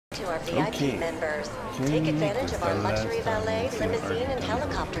to our VIP members. Take advantage of our luxury valet, limousine, and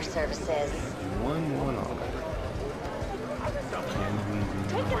helicopter services. One off.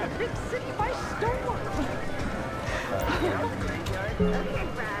 Taking a big city by storm.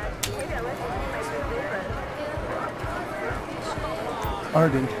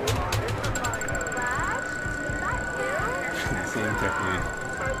 Ardent. Same technique.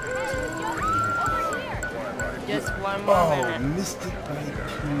 Just one more minute. Missed it by 2.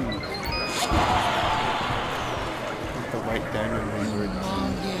 With the white diamond ring.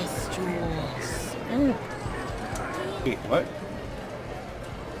 Wait, what?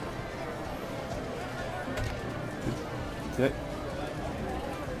 Is it?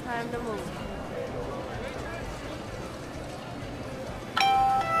 Time to move.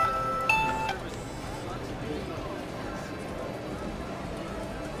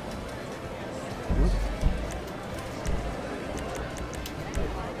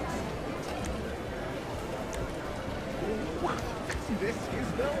 This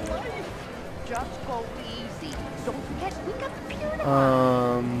is the life. Just go easy. Don't forget, we got the pure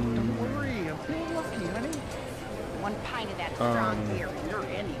Don't worry, I'm feeling lucky, honey. one pint of that strong beer and you're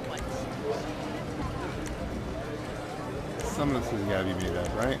anyone's. Some of this has got to be made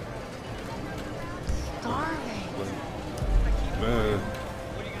up, right? Starving.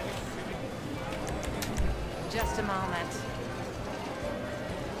 Just a moment.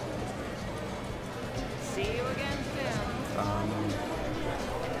 See you again soon.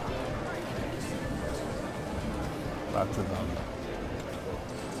 Lots of them.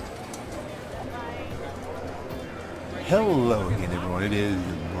 Hello again, everyone. It is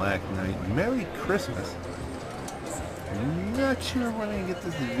Black Knight. Merry Christmas. I'm not sure when I get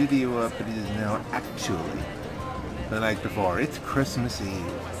this video up. It is now actually the night before. It's Christmas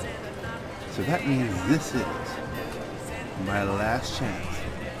Eve. So that means this is my last chance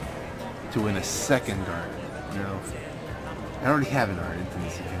to win a second art. Now, I already have an art in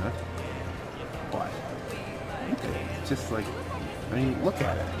this account. But it's just like, I mean, look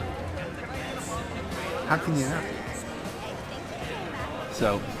at it. How can you not?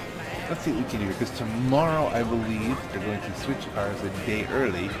 So, let's see what we can do here, because tomorrow, I believe, they're going to switch cars a day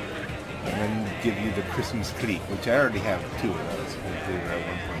early, and then give you the Christmas Creek, which I already have 2 of those, because they were at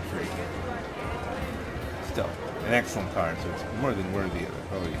 1.3. Still, an excellent car, so it's more than worthy of it.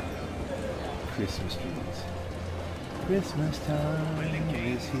 Oh yeah. Christmas trees. Christmas time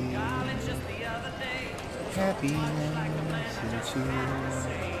is here. Happiness and cheer.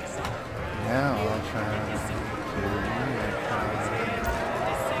 Now I'll try to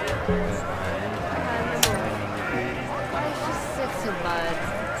Life's just sexy, bud.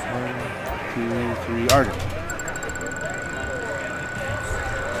 1, 2, 3, Arden.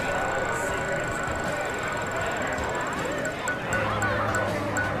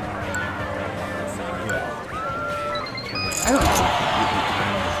 I don't know if you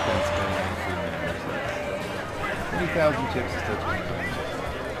can spend 20,000 chips is still 20,000 chips.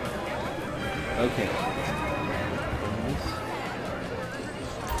 Okay.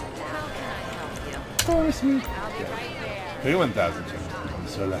 Oh, sweet. I'll be right there. 31,000 chips. I'm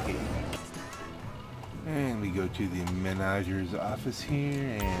so lucky. And we go to the manager's office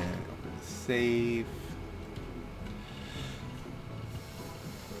here and open the safe.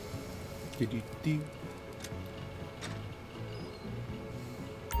 Do-do-do.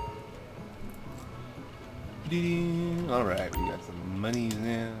 Alright, we got some monies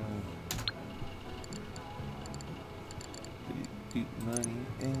now. Money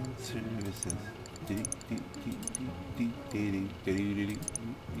and services.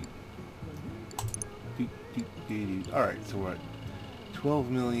 Alright, so we're at 12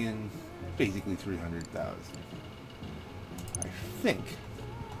 million, basically 300,000. I think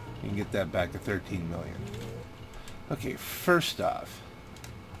we can get that back to 13 million. Okay, first off,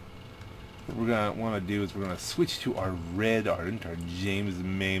 what we're going to want to do is we're going to switch to our red Ardent, our James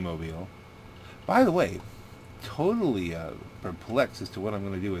May mobile. By the way, totally perplexed as to what I'm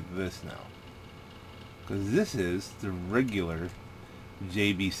going to do with this now. Because this is the regular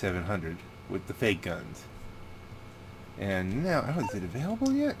JB700 with the fake guns. And now, oh, is it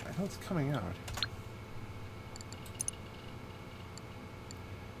available yet? I know it's coming out.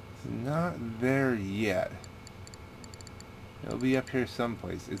 It's not there yet. It'll be up here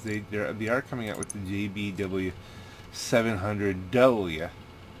someplace. They are coming out with the JBW700W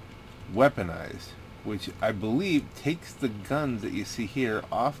weaponized, which I believe takes the guns that you see here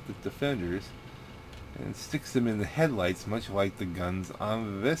off the Defenders and sticks them in the headlights, much like the guns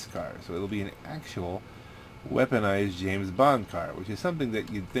on this car. So it'll be an actual weaponized James Bond car, which is something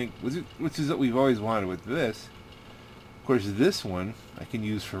that you'd think, which is what we've always wanted with this. Of course, this one I can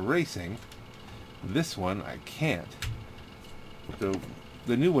use for racing. This one I can't. So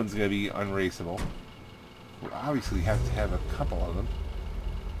the new one's going to be unraceable. We'll obviously have to have a couple of them.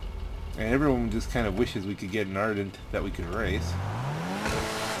 And everyone just kind of wishes we could get an Ardent that we could race.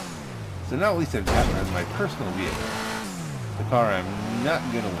 So now at least I've got it as my personal vehicle. The car I'm not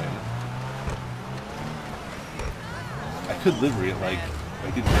going to win. I could livery it like I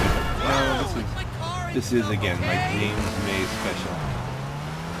did. No, this is again my James May special.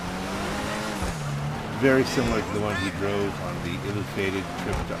 Very similar to the one he drove on the ill-fated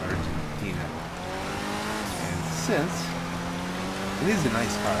trip to Argentina. And since it is a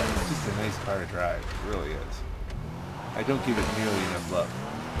nice car, it's just a nice car to drive, it really is. I don't give it nearly enough love.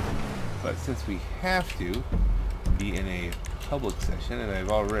 But since we have to be in a public session, and I've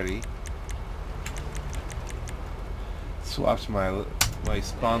already swapped my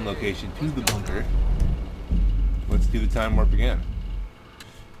spawn location to the bunker, let's do the time warp again.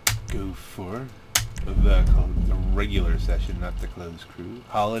 Go for the regular session, not the closed crew.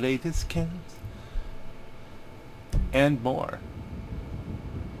 Holiday discounts and more.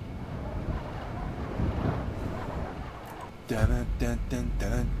 Dun, dun, dun,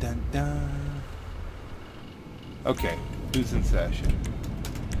 dun, dun, dun. Okay, who's in session?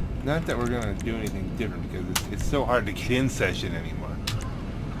 Not that we're gonna do anything different because it's so hard to get in session anymore.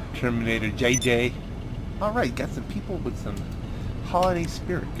 Terminator JJ. Alright, got some people with some holiday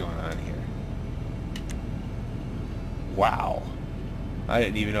spirit going on here. Wow. I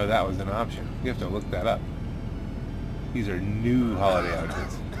didn't even know that was an option. You have to look that up. These are new holiday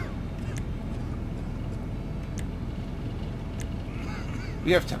outfits.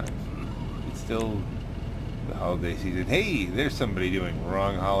 We have time. It's still the holiday season. Hey, there's somebody doing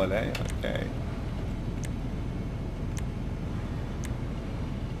wrong holiday. Okay.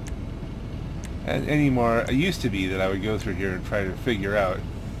 And anymore, it used to be that I would go through here and try to figure out,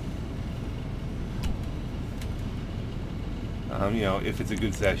 you know, if it's a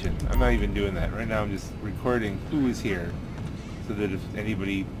good session. I'm not even doing that. Right now I'm just recording who is here, so that if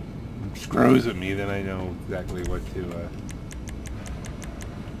anybody screws with me, then I know exactly what to,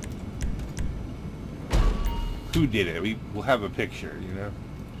 who did it. We'll have a picture, you know.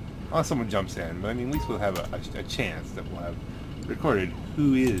 Unless someone jumps in, but I mean, at least we'll have a chance that we'll have recorded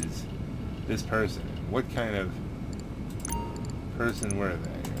who is this person. What kind of person were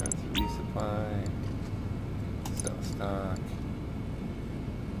they? You know, it's resupply, sell stock.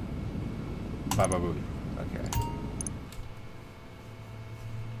 Baba boo. Okay.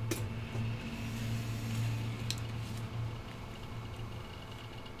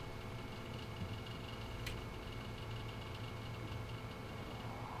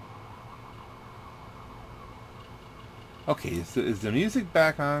 Okay, is the music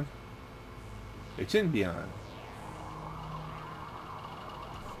back on? It shouldn't be on.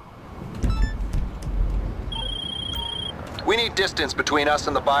 We need distance between us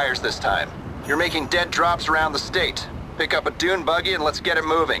and the buyers this time. You're making dead drops around the state. Pick up a dune buggy and let's get it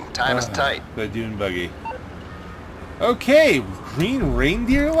moving. Time is tight. The dune buggy. Okay, green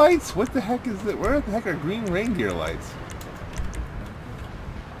reindeer lights? What the heck is that? Where the heck are green reindeer lights?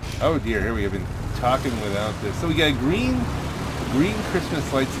 Oh dear, here we have been talking without this. So we got a green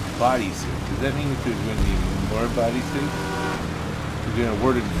Christmas lights bodysuit. Does that mean that there's going to be more bodysuits? We're going to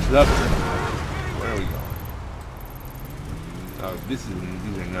award it the. Where are we going? Oh, these are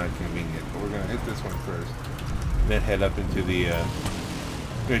not convenient, but we're going to hit this one first. Then head up into the,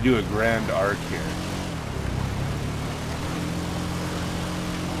 we're going to do a grand arc here.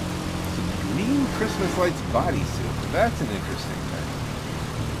 So green Christmas lights bodysuit. That's an interesting thing.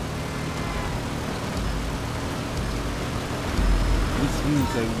 This means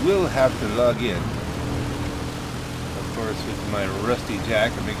I will have to log in, of course, with my rusty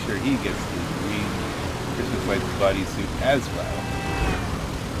Jack and make sure he gets the green Christmas lights bodysuit as well.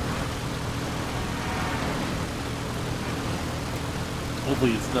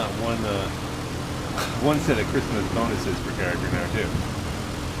 Hopefully it's not one set of Christmas bonuses per character now too.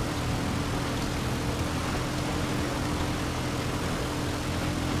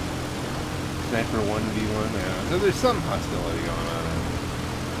 Sniper 1v1, yeah. So there's some hostility going on.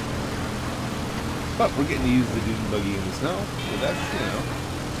 But we're getting to use the dune buggy in the snow, so that's, you know.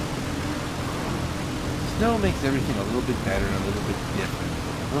 Snow makes everything a little bit better and a little bit different,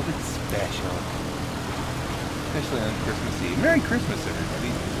 a little bit special. Especially on Christmas Eve. Merry Christmas, everybody.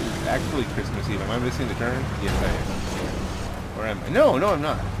 It is actually Christmas Eve. Am I missing the turn? Yes, I am. Or am I? No, I'm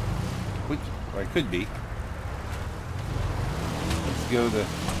not. Which, or I could be. Let's go this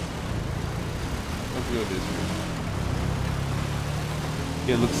way.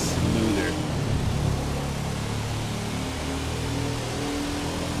 It looks smoother.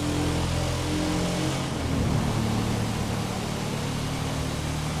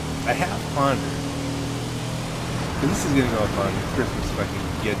 I have pondered. So this is gonna go up on Christmas if I can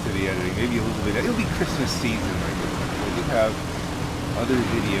get to the editing. Maybe a little bit. It'll be Christmas season right now. I do have other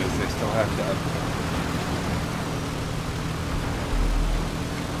videos I still have to upload.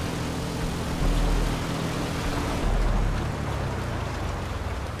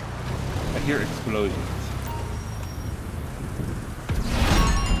 I hear explosions.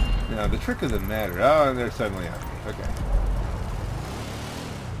 Now the trick of the matter. Oh, and they're suddenly on me. Okay.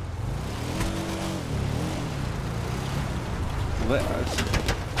 Let us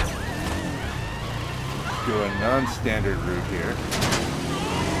do a non-standard route here.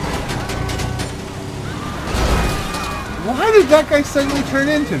 Why did that guy suddenly turn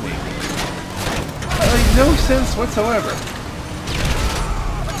into me? That made no sense whatsoever.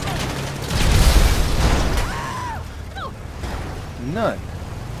 None.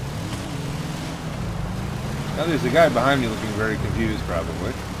 Now there's a guy behind me looking very confused,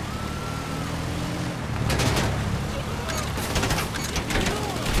 probably.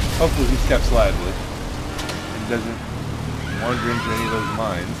 Hopefully he steps lively and doesn't wander into any of those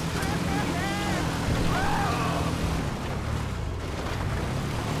mines.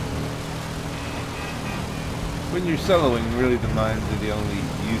 When you're soloing, really the mines are the only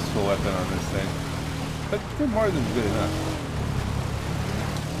useful weapon on this thing. But they're more than good enough.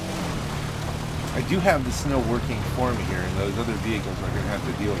 I do have the snow working for me here, and those other vehicles are going to have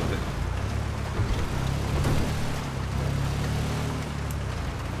to deal with it.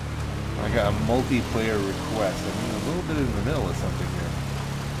 I got a multiplayer request. I mean, a little bit in the middle of something here.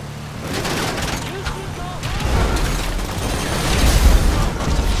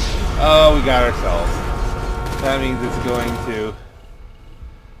 Oh, we got ourselves. That means it's going to...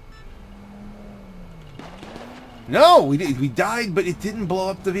 No! We died, but it didn't blow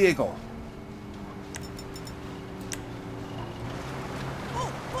up the vehicle.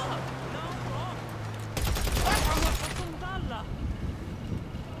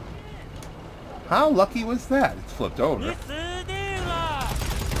 How lucky was that? It's flipped over.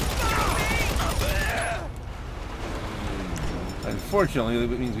 Unfortunately,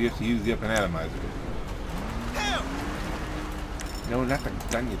 that means we have to use the up and atomizer. No, not the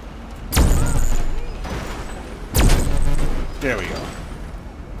gun. There we go.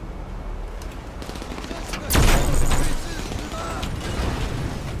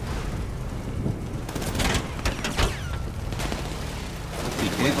 Let's see,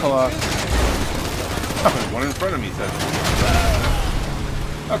 can it pull off? Oh, there's one in front of me, says.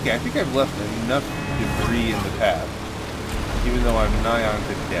 Okay, I think I've left enough debris in the path, even though I'm nigh on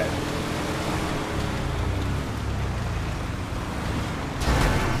to dead.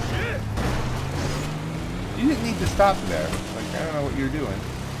 You didn't need to stop there. Like, I don't know what you're doing.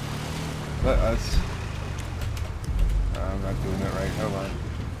 Let us... I'm not doing that right. Hold on.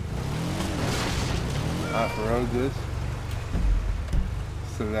 Off-road this.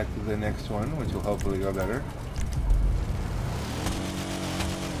 Select the next one, which will hopefully go better.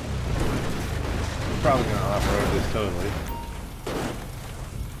 We're probably going to off-road this totally.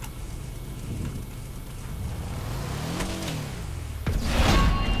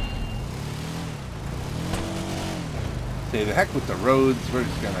 Say the heck with the roads, we're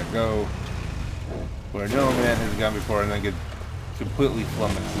just gonna go where no man has gone before and then get completely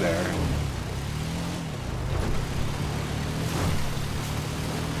flummoxed there.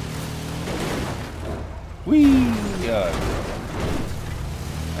 Whee!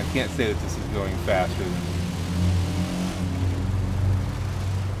 I can't say that this is going faster than...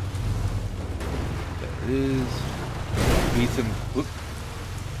 There it is. Need some... Whoop.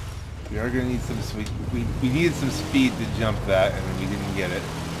 We are going to need some speed. We needed some speed to jump that, and then we didn't get it.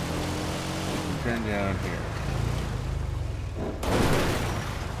 We can turn down here.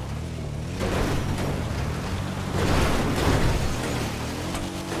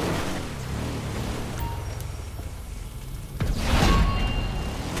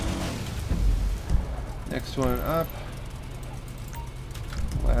 Next one up.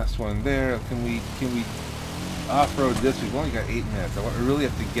 Last one there. Can we off-road this? We've only got 8 minutes. I really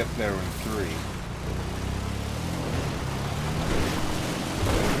have to get there in 3.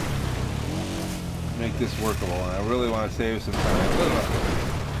 Make this workable, and I really want to save some time.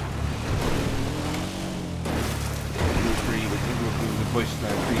 Tree, but maybe we'll move the bush and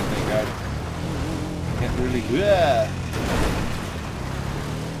that tree thing. God, can't really. Yeah.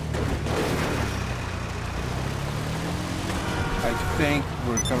 I think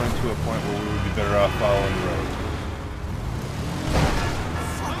we're coming to a point where we would be better off following the road.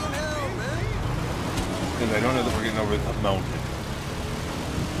 Because I don't know that we're getting over the mountain.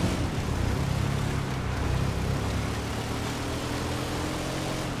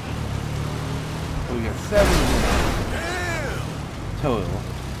 So we got 7 minutes total.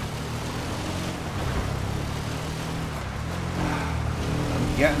 I'm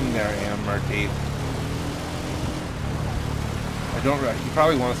getting there, Marty. I don't. He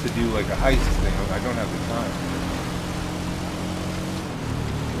probably wants to do like a heist thing. I don't have the time.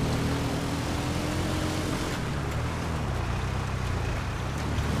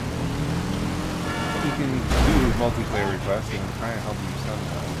 You can do his multiplayer request and try and help you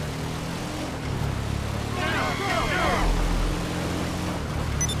somehow.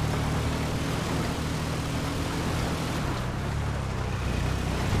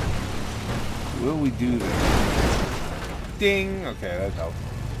 Will we do this? Ding! Okay, that helped.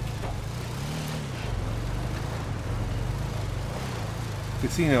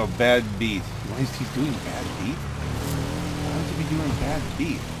 Casino, bad beat. Why is he doing bad beat? Why would you be doing bad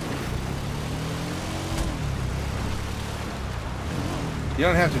beat? You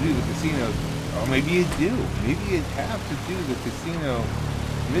don't have to do the casino. Oh, maybe you do. Maybe you have to do the casino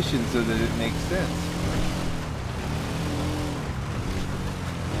mission so that it makes sense.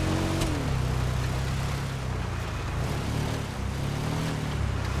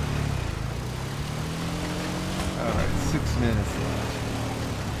 Alright, 6 minutes left.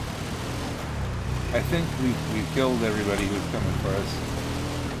 I think we've killed everybody who's coming for us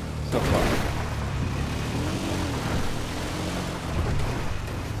so far.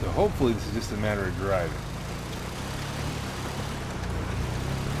 So hopefully this is just a matter of driving.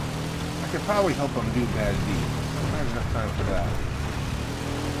 I could probably help them do bad deeds. I don't have enough time for that.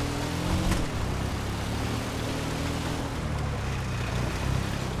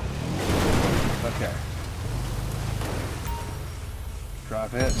 Okay.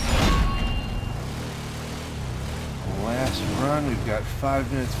 Drop it. Last run, we've got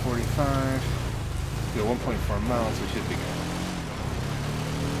 5 minutes 45. We've got 1.4 miles, we should be good.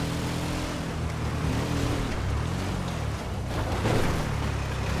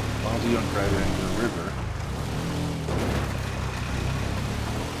 As long as you don't drive it into the river.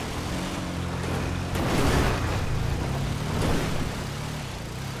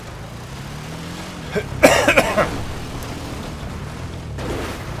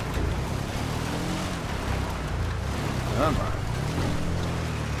 Come on.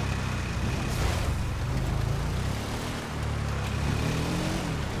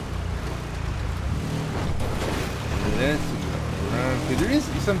 Let's go around. Okay, there is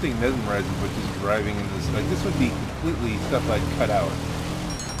something mesmerizing with just driving in this. Like, this would be completely stuff I'd cut out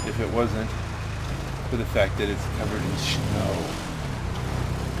if it wasn't for the fact that it's covered in snow.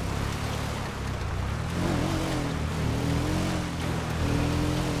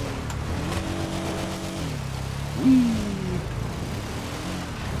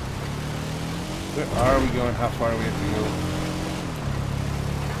 Where are we going? How far do we have to go?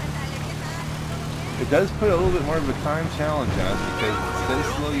 It does put a little bit more of a time challenge on us because it does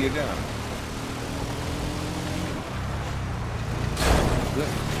slow you down. Good.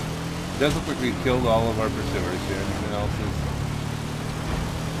 It does look like we've killed all of our pursuers here. Anything else is...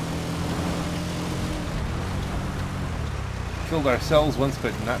 Killed ourselves once,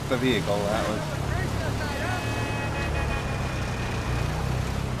 but not the vehicle. That was...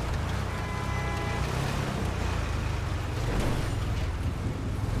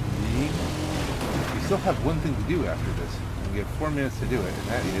 We still have one thing to do after this. We have 4 minutes to do it, and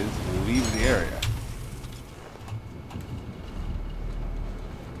that is leave the area.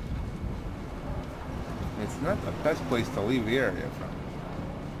 It's not the best place to leave the area from.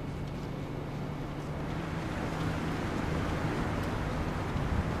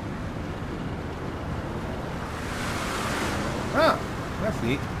 Ah, that's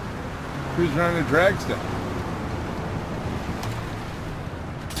neat. Cruise around a dragstone.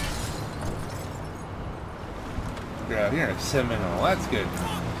 Out here in Seminole. That's good.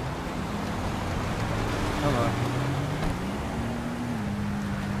 Come on.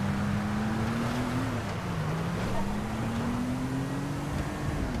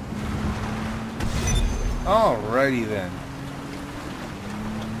 Alrighty then.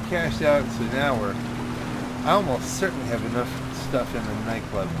 Cashed out, so now I almost certainly have enough stuff in the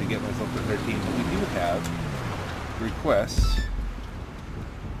nightclub to get myself to 13, but we do have requests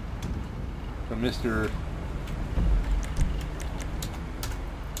from Mr.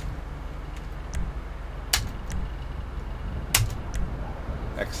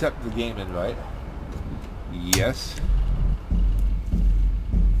 Accept the game invite. Yes.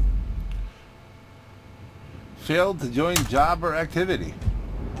 Failed to join job or activity.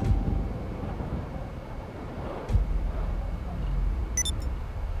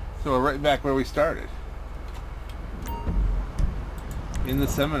 So we're right back where we started. In the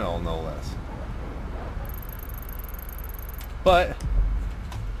Seminole, no less. But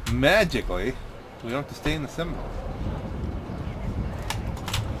magically, we don't have to stay in the Seminole.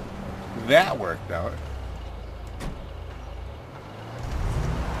 That worked out.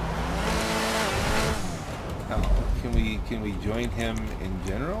 Now, can we join him in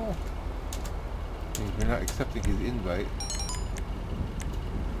general? If we're not accepting his invite.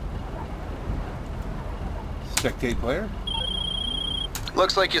 Spectate player?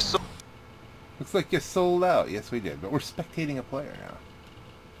 Looks like you Looks like you sold out. Yes, we did. But we're spectating a player now.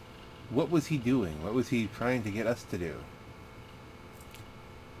 What was he doing? What was he trying to get us to do?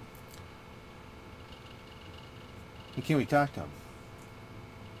 And can we talk to him?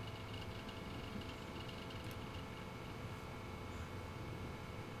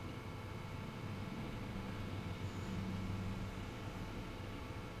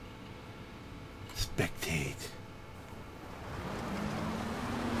 Spectate.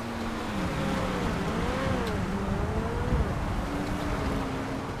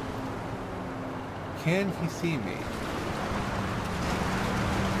 Can he see me?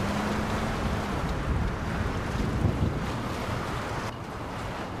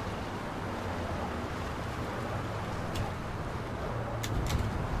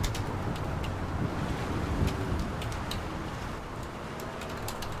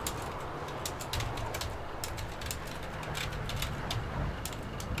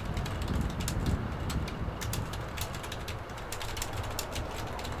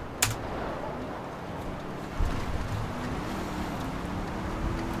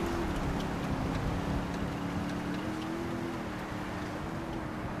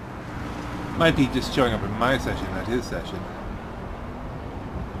 Might be just showing up in my session, not his session.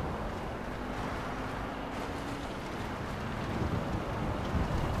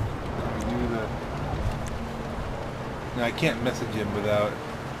 No, I can't message him without...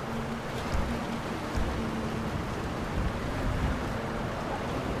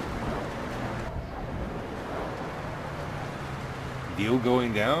 Deal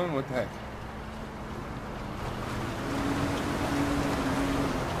going down? What the heck?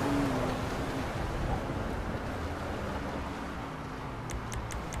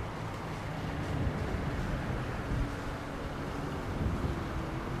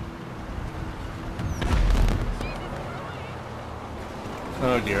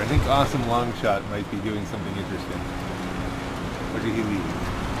 Oh dear, I think Awesome Longshot might be doing something interesting. Or did he leave?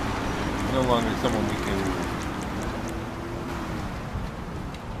 He's no longer someone we can...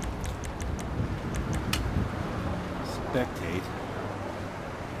 spectate.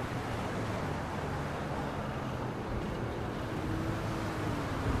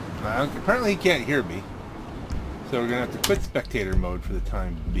 Apparently he can't hear me. So we're going to have to quit spectator mode for the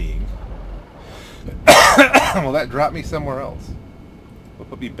time being. Will that drop me somewhere else? Will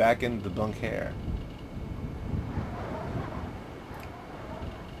put me back into the bunk hair.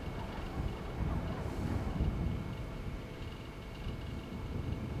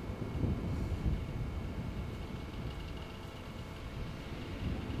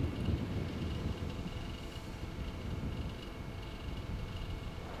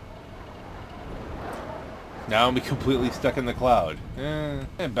 Now I'm completely stuck in the cloud.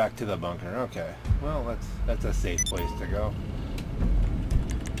 And back to the bunker. Okay. Well, that's a safe place to go.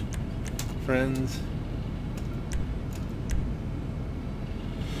 Friends.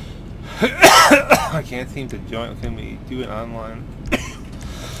 I can't seem to join. Can we do it online?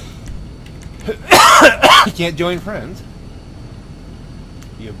 You can't join friends.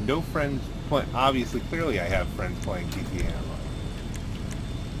 You have no friends playing. Obviously, clearly I have friends playing GTA online.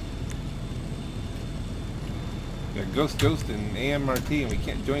 We got Ghost and AMRT, and we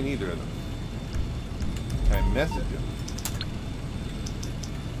can't join either of them. Can I message them?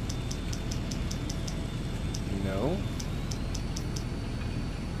 No.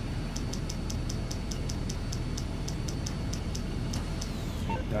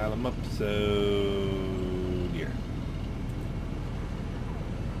 Dial them up, so dear.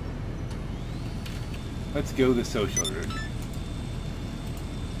 Let's go the social route.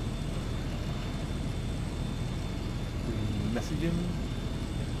 Message him?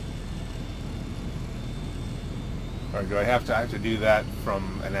 Or do I have to do that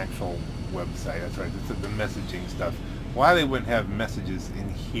from an actual website? That's right, it's the messaging stuff. Why they wouldn't have messages in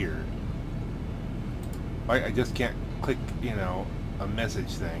here? Why I just can't click, you know, a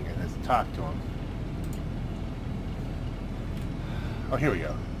message thing and just talk to him. Oh, here we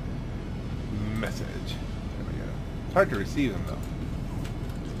go. Message. There we go. It's hard to receive them though.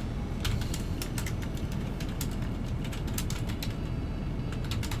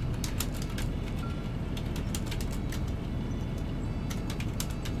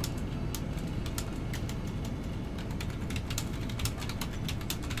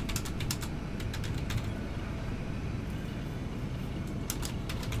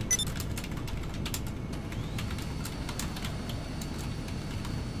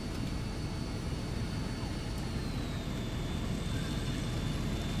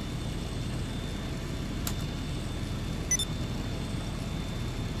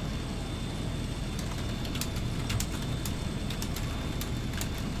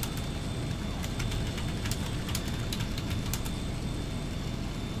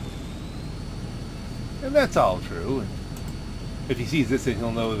 And that's all true. And if he sees this, then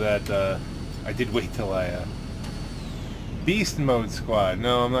he'll know that I did wait till I... Beast Mode Squad.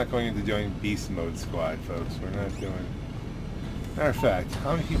 No, I'm not going to join Beast Mode Squad, folks. We're not doing... Matter of fact,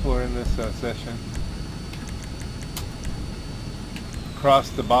 how many people are in this session?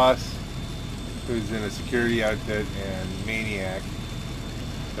 Cross the Boss, who's in a security outfit, and Maniac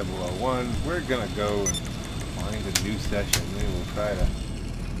 001. We're gonna go and find a new session. Maybe we'll try to...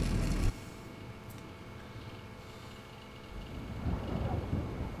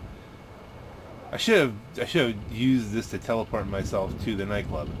 I should have used this to teleport myself to the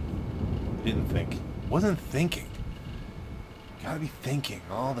nightclub. Didn't think. Wasn't thinking. Gotta be thinking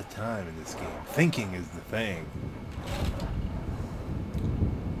all the time in this game. Thinking is the thing.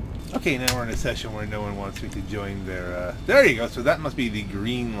 Okay, now we're in a session where no one wants me to join their... there you go. So that must be the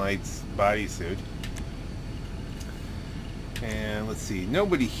Green Lights bodysuit. And let's see.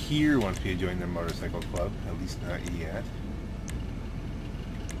 Nobody here wants me to join their motorcycle club. At least not yet.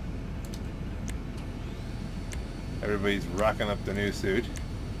 Everybody's rocking up the new suit,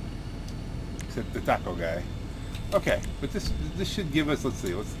 except the taco guy. Okay, but this should give us. Let's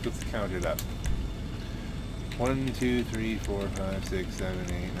see. Let's count it up. 1, 2, 3, 4, 5, 6, 7,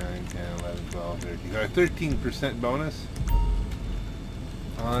 8, 9, 10, 11, 12, 13. Got a 13% bonus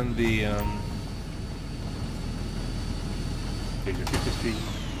on the there's your Christmas tree.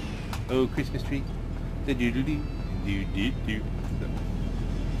 Oh, Christmas tree. Do do do do do do do.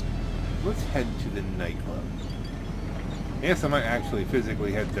 Let's head to the nightclub. Yes, I might actually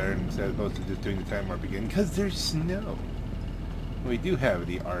physically head there instead of opposed to just doing the time warp again, because there's snow. We do have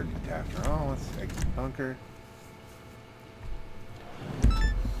the Ardent after all. Let's exit bunker.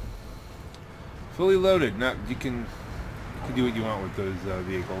 Fully loaded. Not you can do what you want with those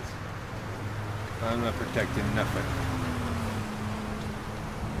vehicles. I'm not protecting nothing.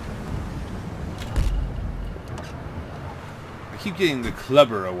 I keep getting the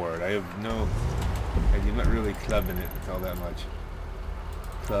Clubber Award. I have no... I'm not really clubbing it all that much.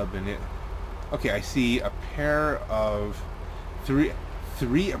 Clubbing it. Okay, I see a pair of three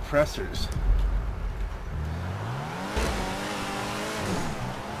oppressors.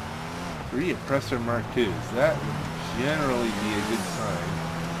 Three oppressor Mark IIs. That would generally be a good sign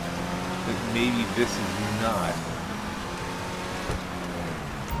that maybe this is not.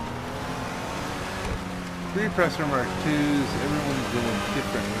 Three oppressor Mark IIs. Everyone's in a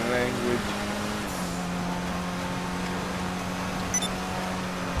different language.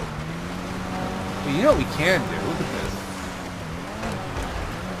 You know what we can do? Look at this.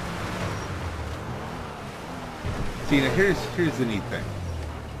 See, now here's the neat thing.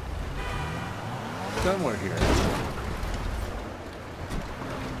 Somewhere here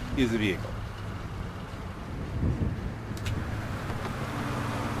is a vehicle.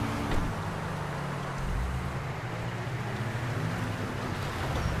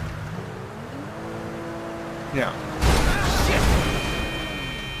 Now,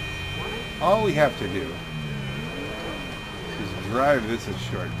 all we have to do is drive this a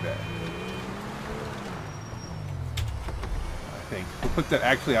short bit. I think. We'll put that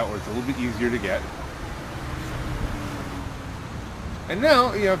actually out where it's a little bit easier to get. And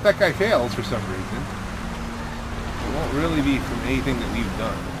now, you know, if that guy fails for some reason, it won't really be from anything that we've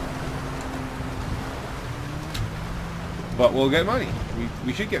done. But we'll get money.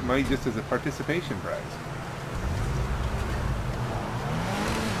 We should get money just as a participation prize.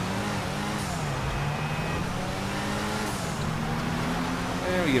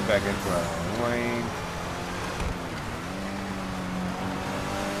 And we get back into our own lane.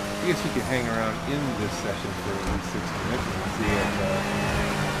 I guess we could hang around in this session for at least 6 minutes and see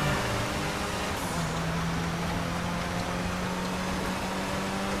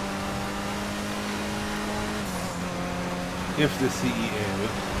if the CEO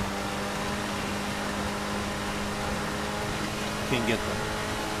can get them.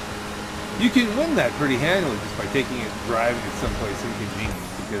 You can win that pretty handily just by taking it, driving it someplace inconvenient,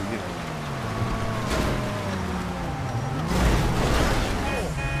 because, you know,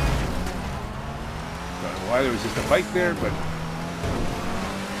 why there was just a bike there, but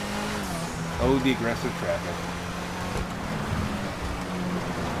oh, the aggressive traffic.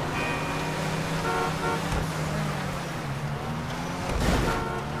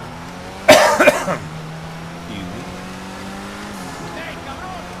 Excuse me.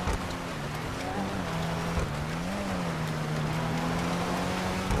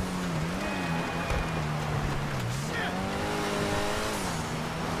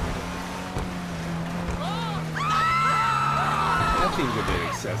 Seems a bit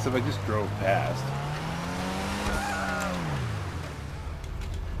excessive. I just drove past.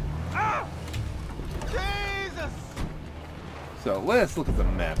 So let's look at the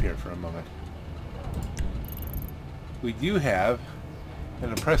map here for a moment. We do have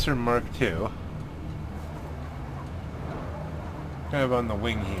an Oppressor Mark II. Kind of on the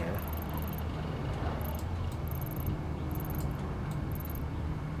wing here.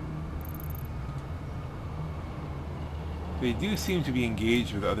 They do seem to be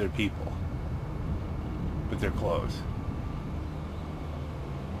engaged with other people. But they're close.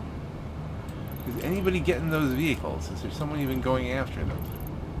 Is anybody getting those vehicles? Is there someone even going after them?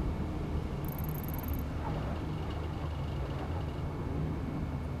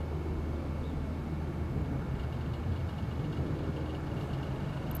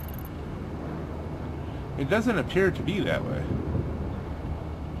 It doesn't appear to be that way.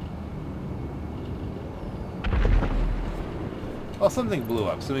 Well, something blew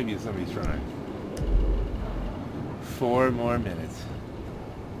up, so maybe somebody's trying. 4 more minutes.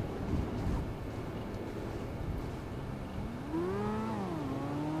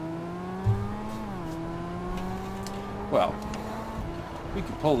 Well, we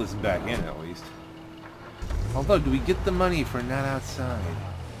could pull this back in at least. Although, do we get the money for not outside?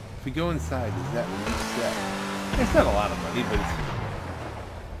 If we go inside, does that reset? It's not a lot of money, but it's...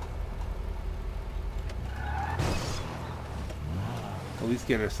 At least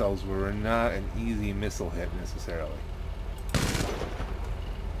get ourselves where we're not an easy missile hit necessarily.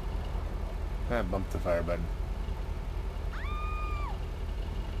 Ah, bumped the fire button.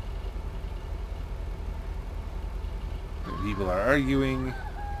 The people are arguing.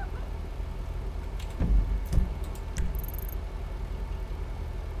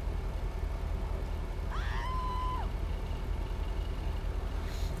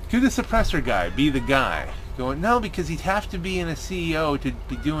 Could the suppressor guy be the guy? Going, no, because he'd have to be in a CEO to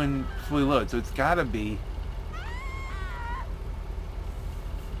be doing fully load, so it's gotta be...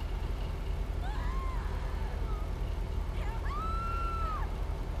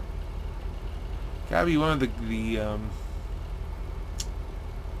 Gotta be one of the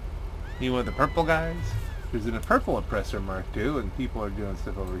one of the purple guys? There's a purple Oppressor Mark II, and people are doing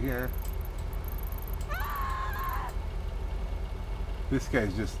stuff over here. This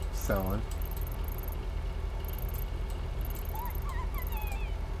guy's just selling.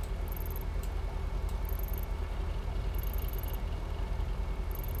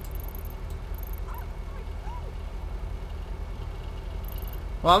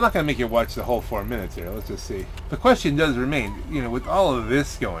 Well, I'm not going to make you watch the whole 4 minutes here. Let's just see. The question does remain, you know, with all of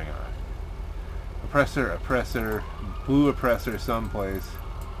this going on. Oppressor, blue oppressor someplace,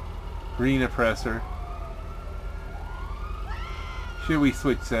 green oppressor. Should we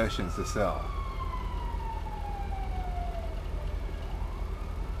switch sessions to sell?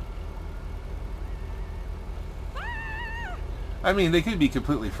 I mean, they could be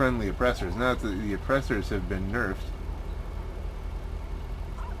completely friendly oppressors. Not that the oppressors have been nerfed.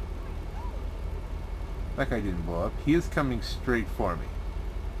 That guy didn't blow up. He is coming straight for me.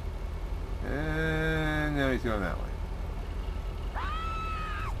 And now he's going that way.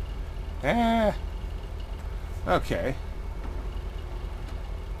 Ah! Okay.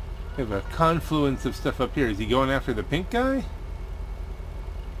 We have a confluence of stuff up here. Is he going after the pink guy?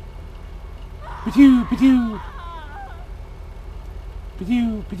 Patoo! Patoo!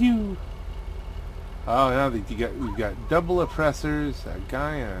 Patoo! Patoo! Oh, now that we've got double oppressors, a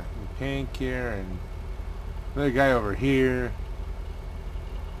guy in pink here, and another guy over here.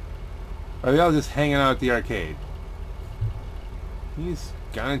 Are they all just hanging out at the arcade? He's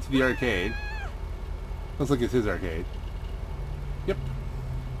gone into the arcade. Looks like it's his arcade. Yep.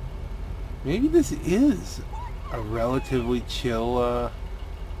 Maybe this is a relatively chill, I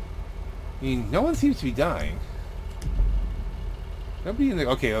mean, no one seems to be dying. Nobody in the...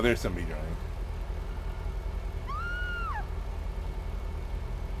 Okay, oh, there's somebody dying.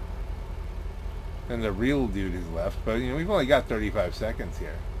 And the real dude is left, but, you know, we've only got 35 seconds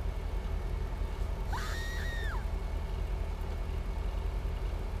here.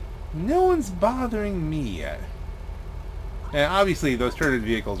 No one's bothering me yet. And obviously those turret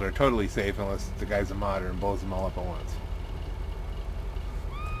vehicles are totally safe unless the guy's a modder and blows them all up at once.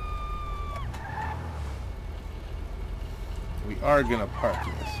 We are going to park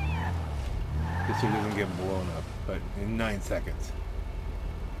this. Just so it doesn't get blown up, but in 9 seconds.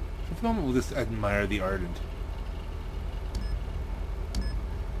 For the moment we'll just admire the Ardent.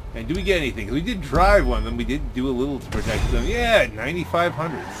 And do we get anything? 'Cause we did drive one of them. We did do a little to protect them. Yeah,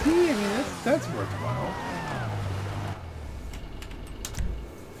 9,500. See, I mean, that's worthwhile.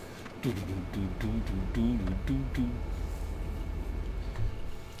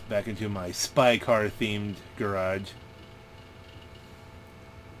 Back into my spy car themed garage.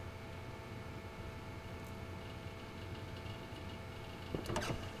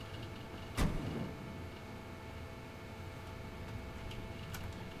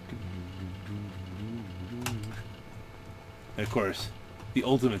 And of course, the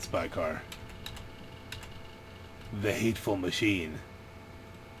ultimate spy car. The Hateful Machine.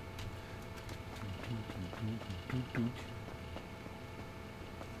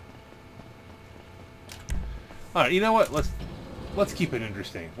 Alright, you know what? Let's keep it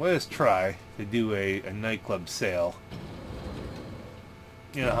interesting. Let us try to do a nightclub sale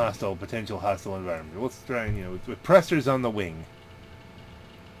in a potential hostile environment. Let's try and, with pressers on the wing.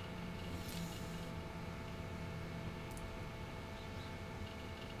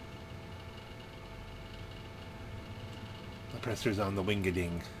 The pressers on the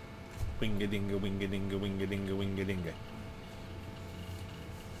wing-a-ding. Wing-a-dinga, wing-a-dinga, wing-a-dinga, wing-a-dinga.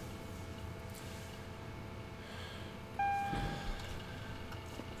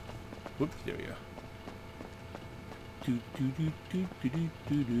 Whoops, there we go.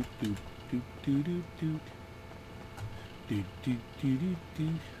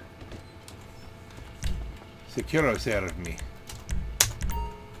 Securo serve me.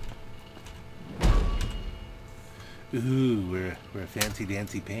 Ooh, we're fancy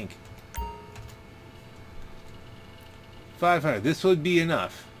dancy pink. 500. This would be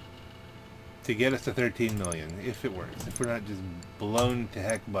enough to get us to 13 million if it works. If we're not just blown to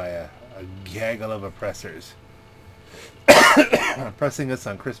heck by a gaggle of oppressors oppressing us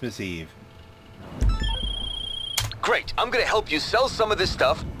on Christmas Eve. Great, I'm gonna help you sell some of this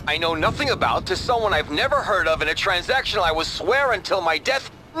stuff I know nothing about to someone I've never heard of in a transaction I will swear until my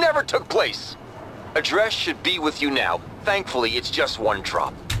death never took place. Address should be with you now. Thankfully, it's just one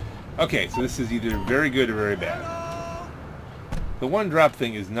drop. Okay, so this is either very good or very bad. The one drop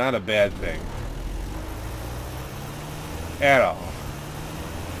thing is not a bad thing. At all.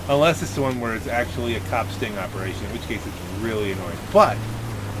 Unless it's the one where it's actually a cop sting operation, in which case it's really annoying. But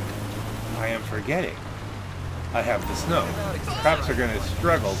I am forgetting. I have the snow. Cops are going to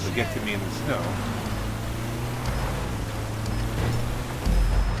struggle to get to me in the snow.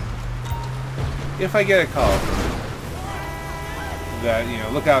 If I get a call from it, that,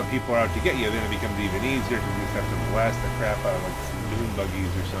 look out, people are out to get you, then it becomes even easier because you just have to blast the crap out of like some dune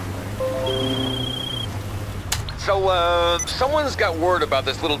buggies or something. So, someone's got word about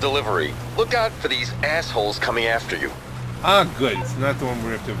this little delivery. Look out for these assholes coming after you. Ah, good. It's not the one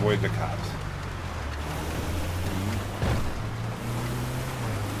where we have to avoid the cops.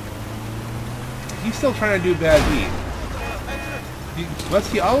 He's still trying to do bad deed.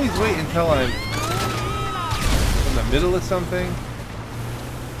 Must he always wait until I'm in the middle of something?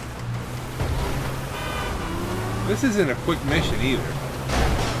 This isn't a quick mission either.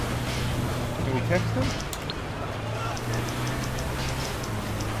 Can we text him?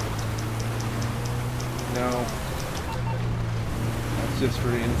 No. That's just for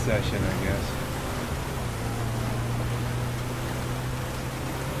in session, I guess.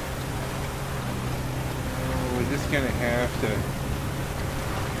 Oh, we're just gonna have to...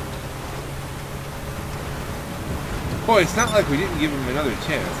 Boy, it's not like we didn't give him another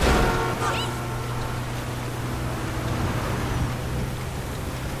chance.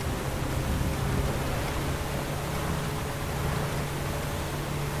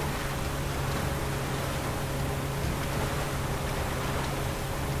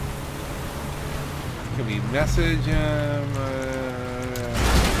 Can we message him?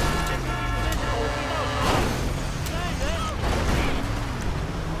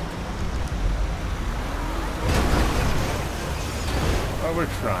 Well, we're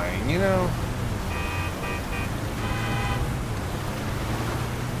trying,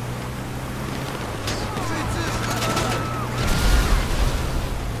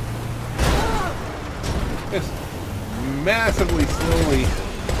 Just massively slowly.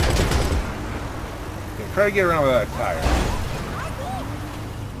 Try to get around without a tire.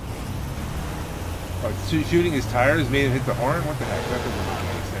 Oh, shooting his tires made him hit the horn? What the heck? That doesn't make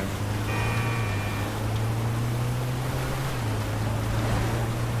any sense.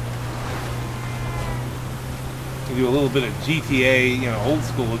 We do a little bit of GTA, old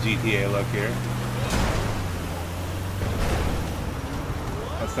school GTA look here.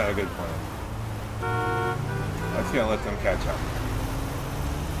 That's not a good plan. Let's gonna let them catch up.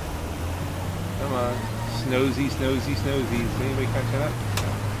 Come on. Snosy, snosy, snosy. Is anybody catching up?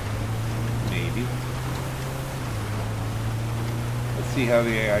 Maybe. Let's see how the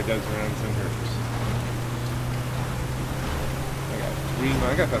AI does around some curves.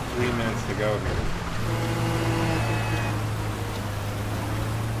 I got about 3 minutes to go here.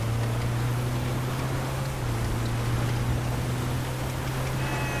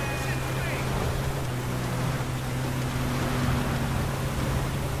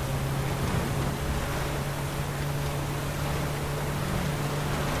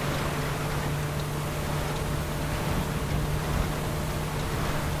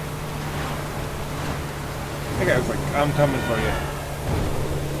 guy's like, I'm coming for you.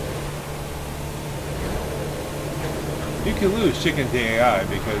 You can lose chicken to AI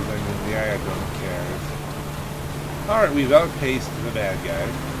because, I mean, the AI don't care. Alright, we've outpaced the bad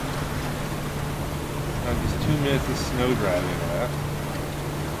guys. Now just 2 minutes of snow driving left.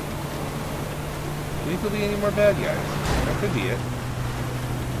 Do you think there'll be any more bad guys? That could be it.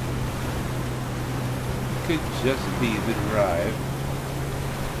 Could just be the drive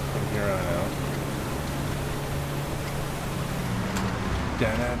from here on out.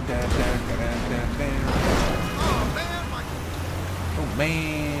 Oh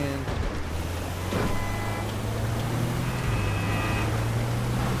man!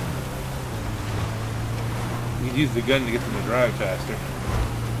 You could use the gun to get them to drive faster.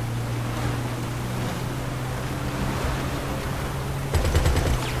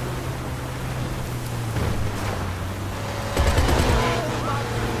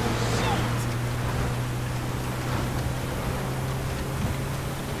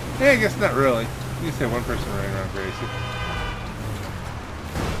 Yeah, I guess not really. You just have one person running around crazy.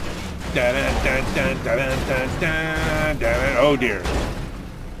 Oh dear.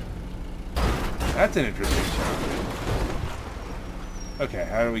 That's an interesting shot. Okay,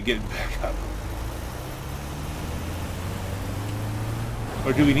 how do we get back up?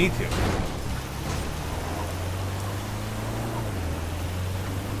 Or do we need to?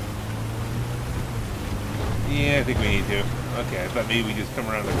 Yeah, I think we need to. Okay, I thought maybe we just come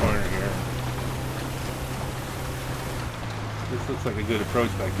around the corner here. This looks like a good approach,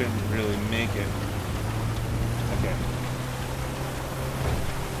 but I couldn't really make it. Okay.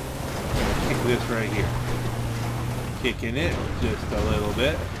 I'm gonna kick this right here. Kicking it just a little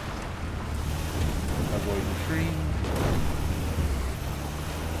bit. Avoid the tree.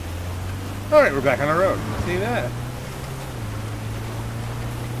 Alright, we're back on the road. See that?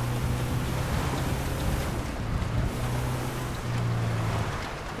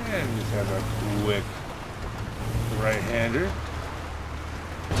 And just have a quick right-hander.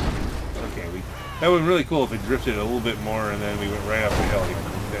 Okay, that would be really cool if it drifted a little bit more and then we went right up the hill.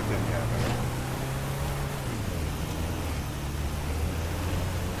 That didn't happen.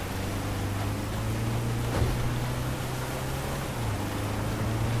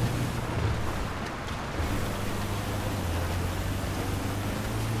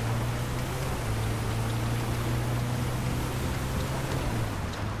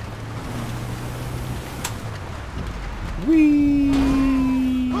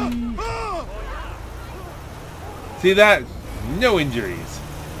 See that? No injuries.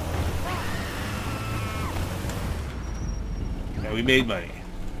 And we made money.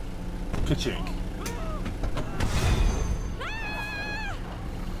 Ka-chink.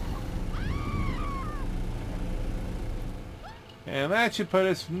 And that should put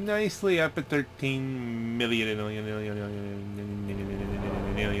us nicely up at 13 million.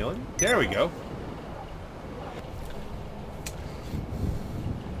 There we go.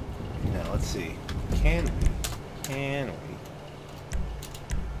 Now let's see. Can we?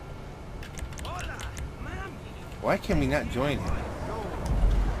 Why can we not join him?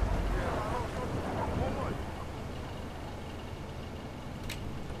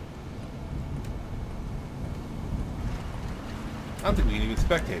 I don't think we can even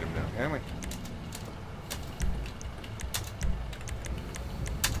spectate him now, can we?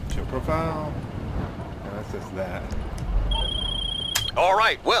 Show profile. No, that's just that. All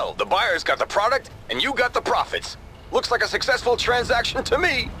right, well, the buyers got the product, and you got the profits. Looks like a successful transaction to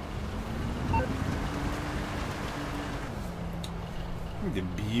me. The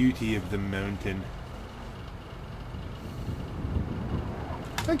beauty of the mountain.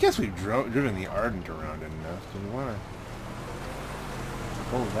 I guess we've driven the Ardent around enough. Do we want to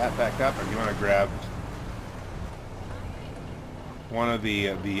pull that back up, or do you want to grab one of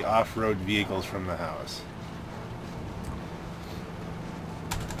the off-road vehicles from the house?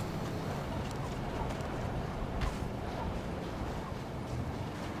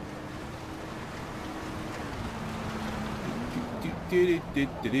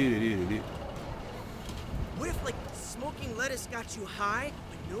 What if, like, smoking lettuce got you high,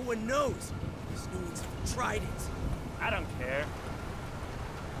 but no one knows? Because no one's tried it. I don't care.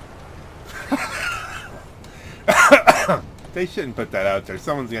 They shouldn't put that out there.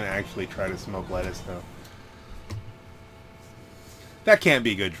 Someone's going to actually try to smoke lettuce, though. That can't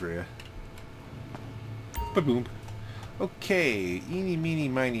be good for you. Ba-boom. Okay, eeny, meeny,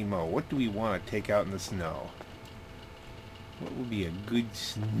 miny, mo. What do we want to take out in the snow? What would be a good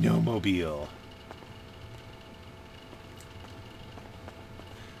snowmobile?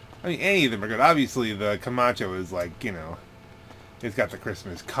 I mean, any of them are good. Obviously, the Camacho is like, you know, It's got the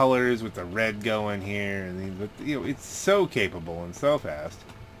Christmas colors with the red going here, and you know, it's so capable and so fast.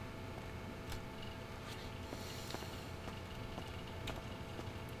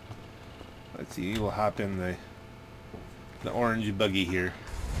 Let's see, we'll hop in the orange buggy here.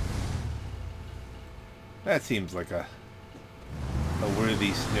 That seems like a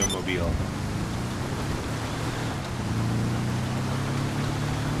worthy snowmobile.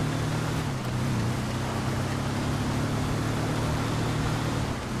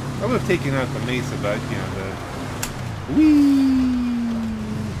 I would have taken out the Mesa, but you know the whee.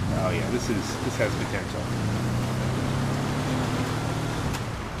 Oh yeah, this has potential.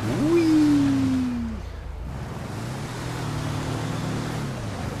 Whee.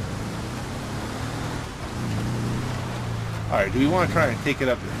 All right, do we want to try and take it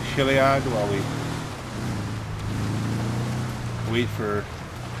up to Chiliad while we wait for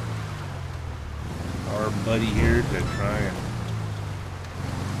our buddy here to try and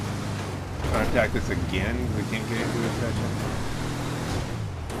contact us again? We can't get into this session.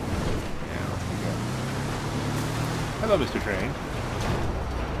 Yeah, let's go. Hello, Mr. Train.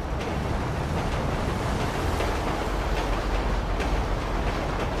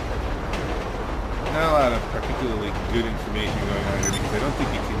 Not a lot of particularly good information going on here because I don't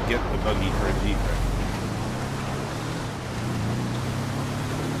think you can get the buggy for a G-Thread.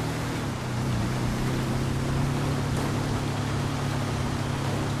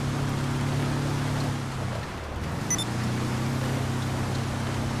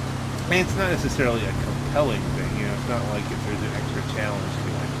 I mean, it's not necessarily a compelling thing, you know, it's not like if there's an extra challenge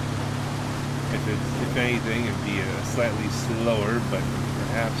to it. If anything, it'd be a slightly slower, but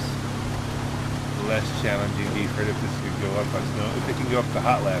perhaps less challenging G-Thread if this could go up on snow. If it can go up the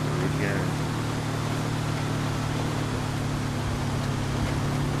hot lap route here.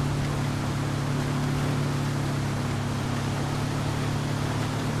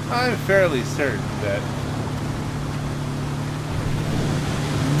 I'm fairly certain that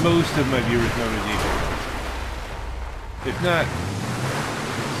most of my viewers know what G-Thread is. If not,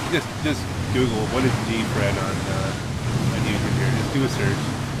 just Google what is G-Thread on YouTube here. Just do a search.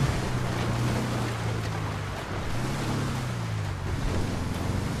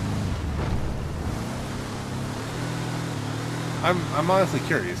 I'm honestly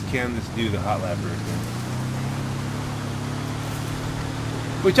curious. Can this do the hot lap route?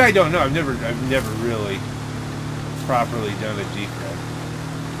 Which I don't know. I've never really properly done a G-Thread.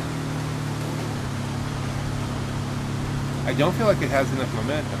 I don't feel like it has enough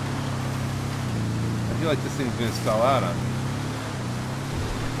momentum. I feel like this thing's gonna stall out on me.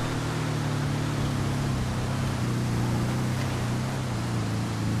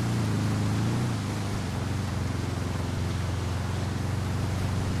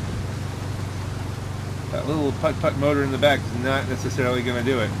 That little putt-putt motor in the back is not necessarily going to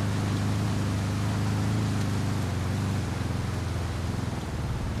do it.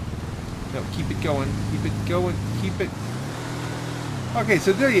 No, keep it going. Keep it going. Keep it. Okay,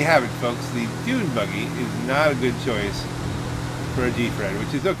 so there you have it, folks. The dune buggy is not a good choice for a G-Thread,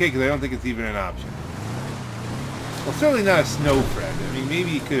 which is okay because I don't think it's even an option. Well, certainly not a snow thread. I mean,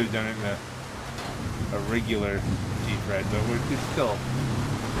 maybe you could have done it in a regular G-Thread, but it's still...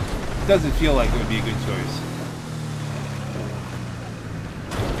 doesn't feel like it would be a good choice.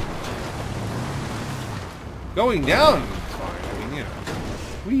 Going down is fine. I mean, you know.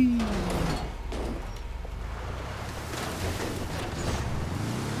 Whee!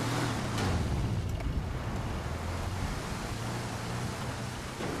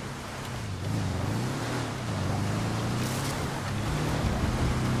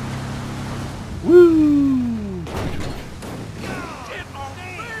 Woo!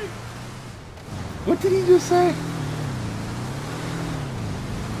 What did he just say?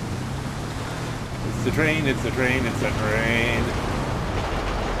 It's the train, it's the train, it's the train.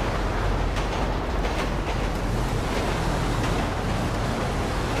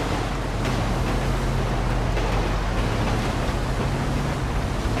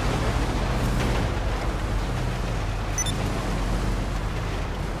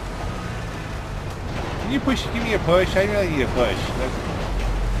 Can you push, give me a push? I really need a push.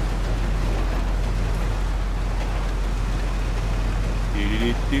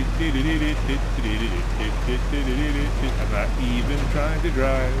 I'm not even trying to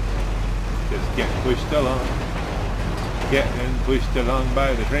drive. Just getting pushed along. Getting pushed along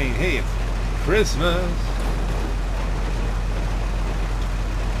by the train. Hey, it's Christmas.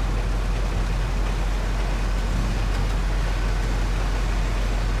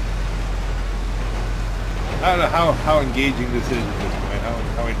 I don't know how engaging this is at this point.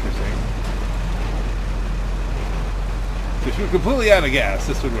 How interesting. So if you're completely out of gas,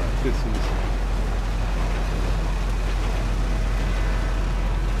 this would work. This is...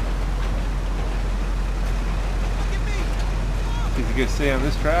 Is he going to stay on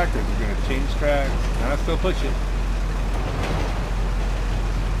this track, or is he going to change tracks? Nah, still push it.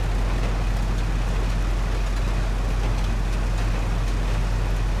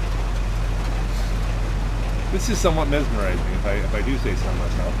 This is somewhat mesmerizing, if I do say so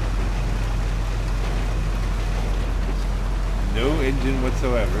myself. No engine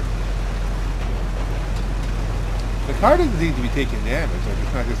whatsoever. The car doesn't seem to be taking damage, like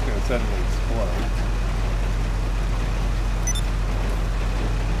it's not just going to suddenly explode.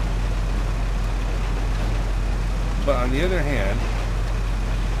 But on the other hand,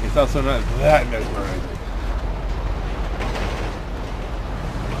 it's also not that mesmerizing.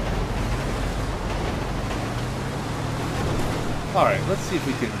 Alright, let's see if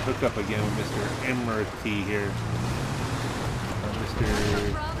we can hook up again with Mr. MRT here. Mr.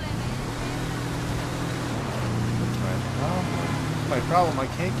 What's my problem? I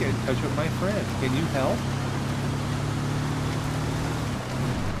can't get in touch with my friend. Can you help?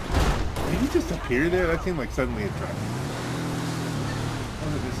 Did he just appear there? That seemed like suddenly a truck. I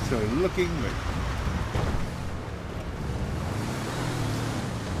wasn't necessarily looking, but...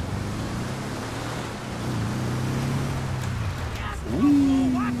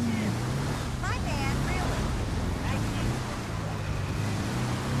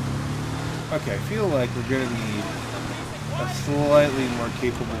 Okay, I feel like we're going to need a slightly more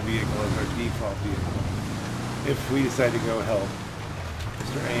capable vehicle as our default vehicle if we decide to go help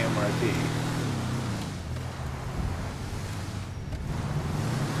Mr. AMRT.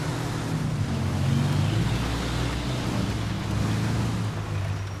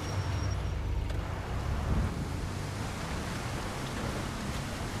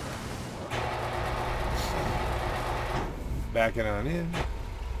 Back it on in.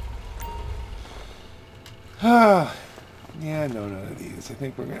 Yeah, no, none of these. I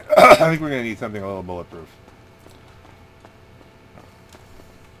think we're gonna. I think we're gonna need something a little bulletproof.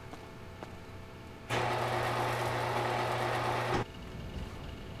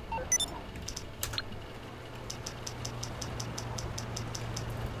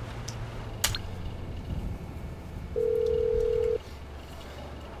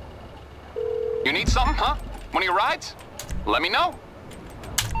 You need something, huh? One of your rides? Let me know.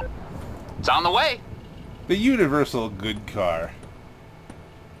 It's on the way. The universal good car.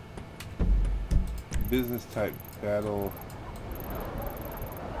 Business type battle.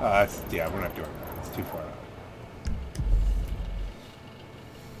 Yeah, we're not doing that. It's too far out.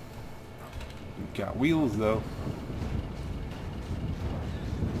 We've got wheels though.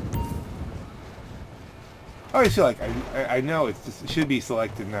 I always feel like I know it should be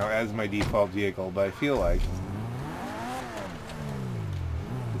selected now as my default vehicle, but I feel like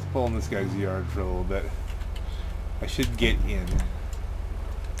let's pull in this guy's yard for a little bit. I should get in.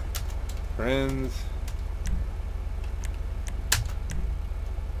 Friends.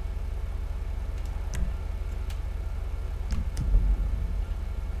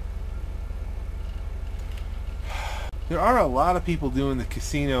 There are a lot of people doing the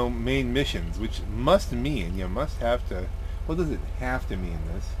casino main missions, which must mean you must have to... What does it have to mean,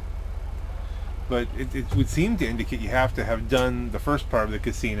 this? But it would seem to indicate you have to have done the first part of the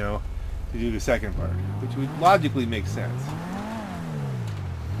casino to do the second part, which would logically make sense.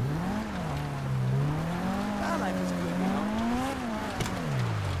 Our life is good, you know.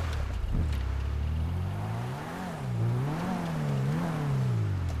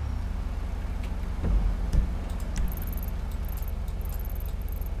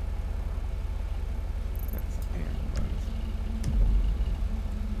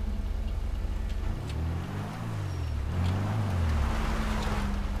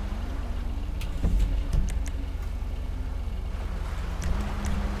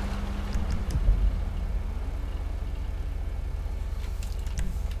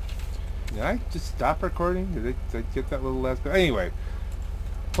 Did I just stop recording? Did I get that little last bit? Anyway,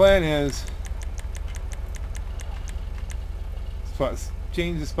 plan is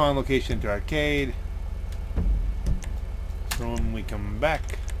change the spawn location to arcade. So when we come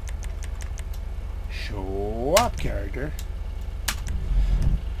back, show up character.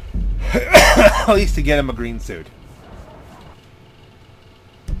 At least to get him a green suit.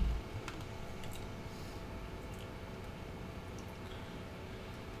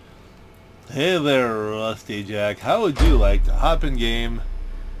 Hey there, Rusty Jack. How would you like to hop in game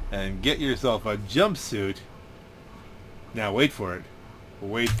and get yourself a jumpsuit? Now wait for it.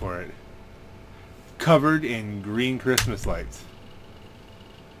 Wait for it. Covered in green Christmas lights.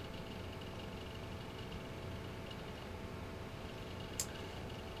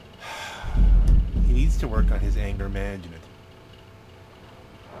 to work on his anger management.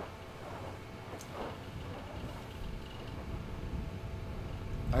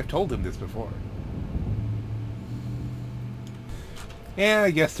 I've told him this before. Yeah,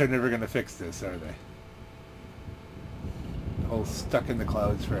 I guess they're never going to fix this, are they? The whole stuck in the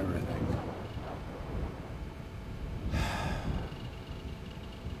clouds for everything.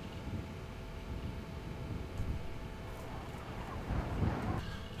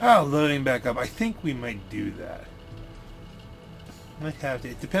 Oh, loading back up. I think we might do that. Might have to.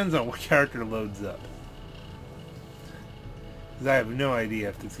 It depends on what character loads up. Because I have no idea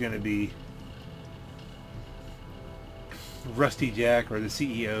if it's going to be Rusty Jack or the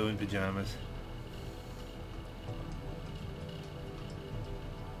CEO in pajamas.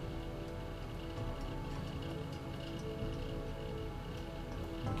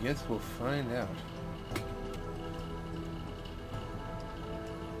 I guess we'll find out.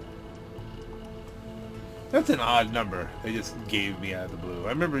 That's an odd number they just gave me out of the blue. I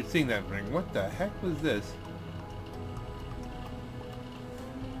remember seeing that ring. What the heck was this?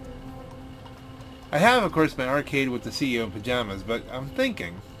 I have, of course, my arcade with the CEO in pajamas, but I'm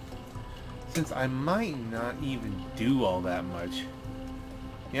thinking, since I might not even do all that much,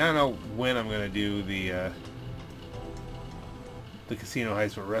 yeah, I don't know when I'm going to do the casino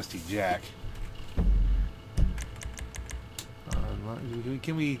heist with Rusty Jack.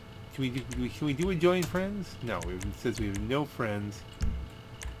 Can we do a join friends? No, it says we have no friends.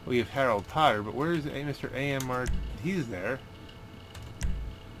 We have Harold Potter, but where's Mr. AMR? He's there.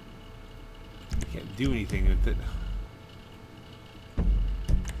 I can't do anything with it.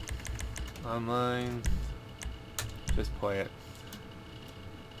 Online. Just play it.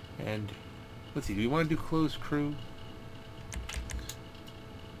 And let's see, do we want to do closed crew?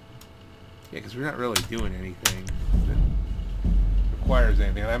 Yeah, because we're not really doing anything that requires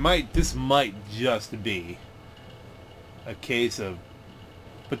anything. And this might just be a case of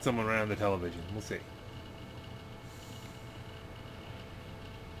put someone around the television. We'll see.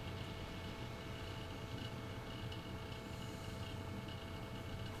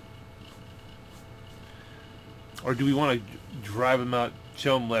 Or do we want to drive them out,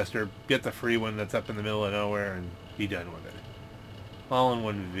 show them Lester, get the free one that's up in the middle of nowhere, and be done with it? All in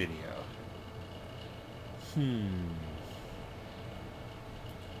one video.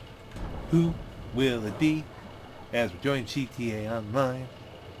 Who will it be as we join GTA Online?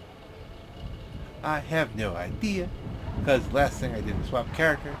 I have no idea, because the last thing I did was swap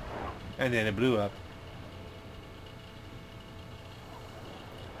character, and then it blew up.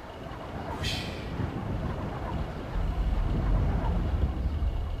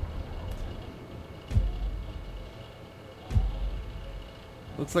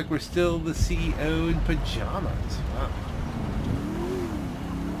 Looks like we're still the CEO in pajamas. Wow.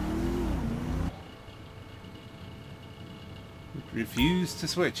 Refuse to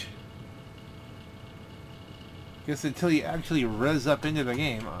switch. Guess until you actually res up into the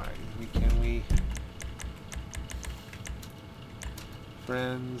game. Alright, can we...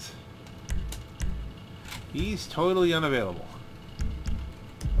 Friends. He's totally unavailable.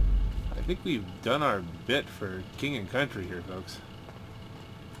 I think we've done our bit for King and Country here, folks.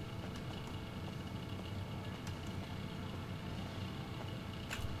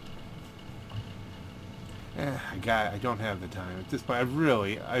 I don't have the time. At this point,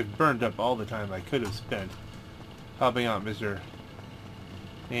 I've burned up all the time I could have spent helping out Mr.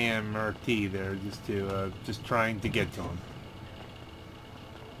 AMRT there, just trying to get to him.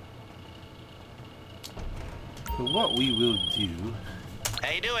 So what we will do...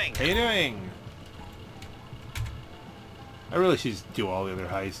 How you doing? How you doing? I really should just do all the other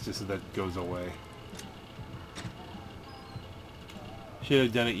heists just so that goes away. Should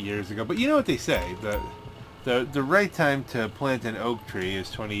have done it years ago. But you know what they say, the right time to plant an oak tree is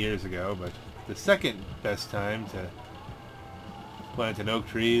 20 years ago, but the second best time to plant an oak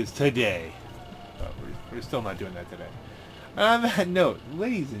tree is today. But we're still not doing that today. On that note,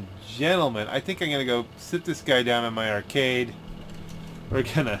 ladies and gentlemen, I think I'm gonna go sit this guy down in my arcade. We're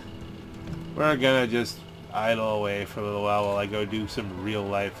gonna just idle away for a little while I go do some real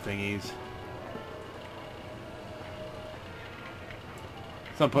life thingies.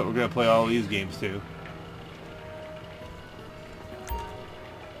 At some point we're gonna play all these games too.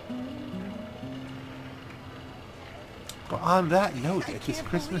 But on that note, it's just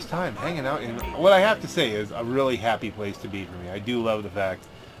Christmas time, hanging out in what I have to say is a really happy place to be for me. I do love the fact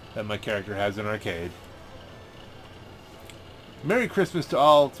that my character has an arcade. Merry Christmas to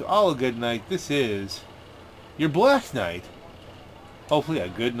all a good night. This is your Black Night. Hopefully a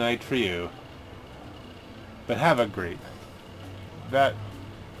good night for you. But have a great night.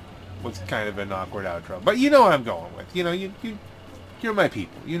 was kind of an awkward outro. But you know what I'm going with. You know, you're my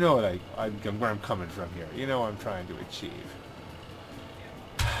people. You know what I'm where I'm coming from here. You know what I'm trying to achieve.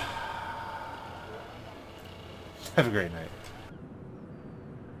 Have a great night.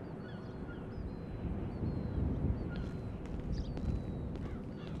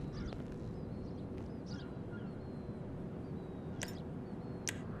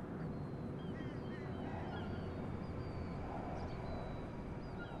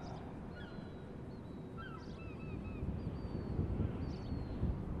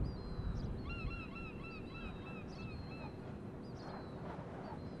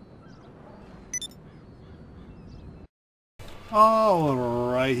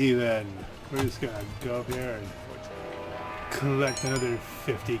 Alrighty then. We're just gonna go up here and collect another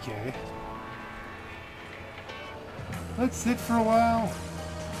 50k. Let's sit for a while.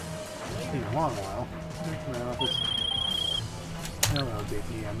 Maybe a long while. Look around office. Hello,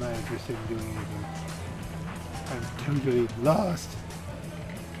 JT. I'm not interested in doing anything. I'm totally lost.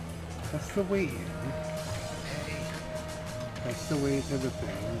 That's the way in. That's the way to the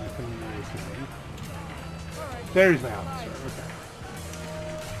thing. The thing is thing. There's my officer. Okay.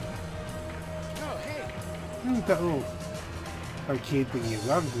 Oh, hey. Look at that little arcade thingy is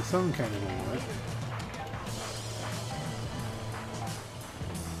obviously some kind of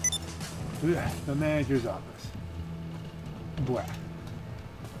reward. The manager's office. Blah.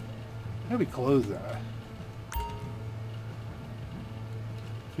 How do we close that?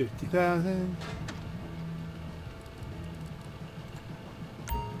 50,000.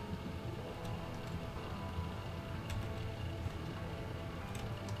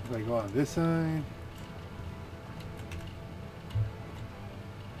 If I go on this side.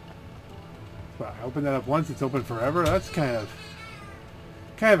 Wow, I open that up once, it's open forever? That's kind of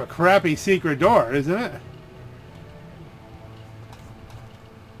a crappy secret door, isn't it?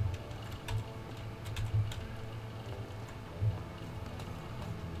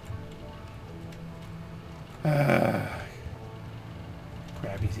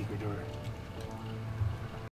 Crappy secret door.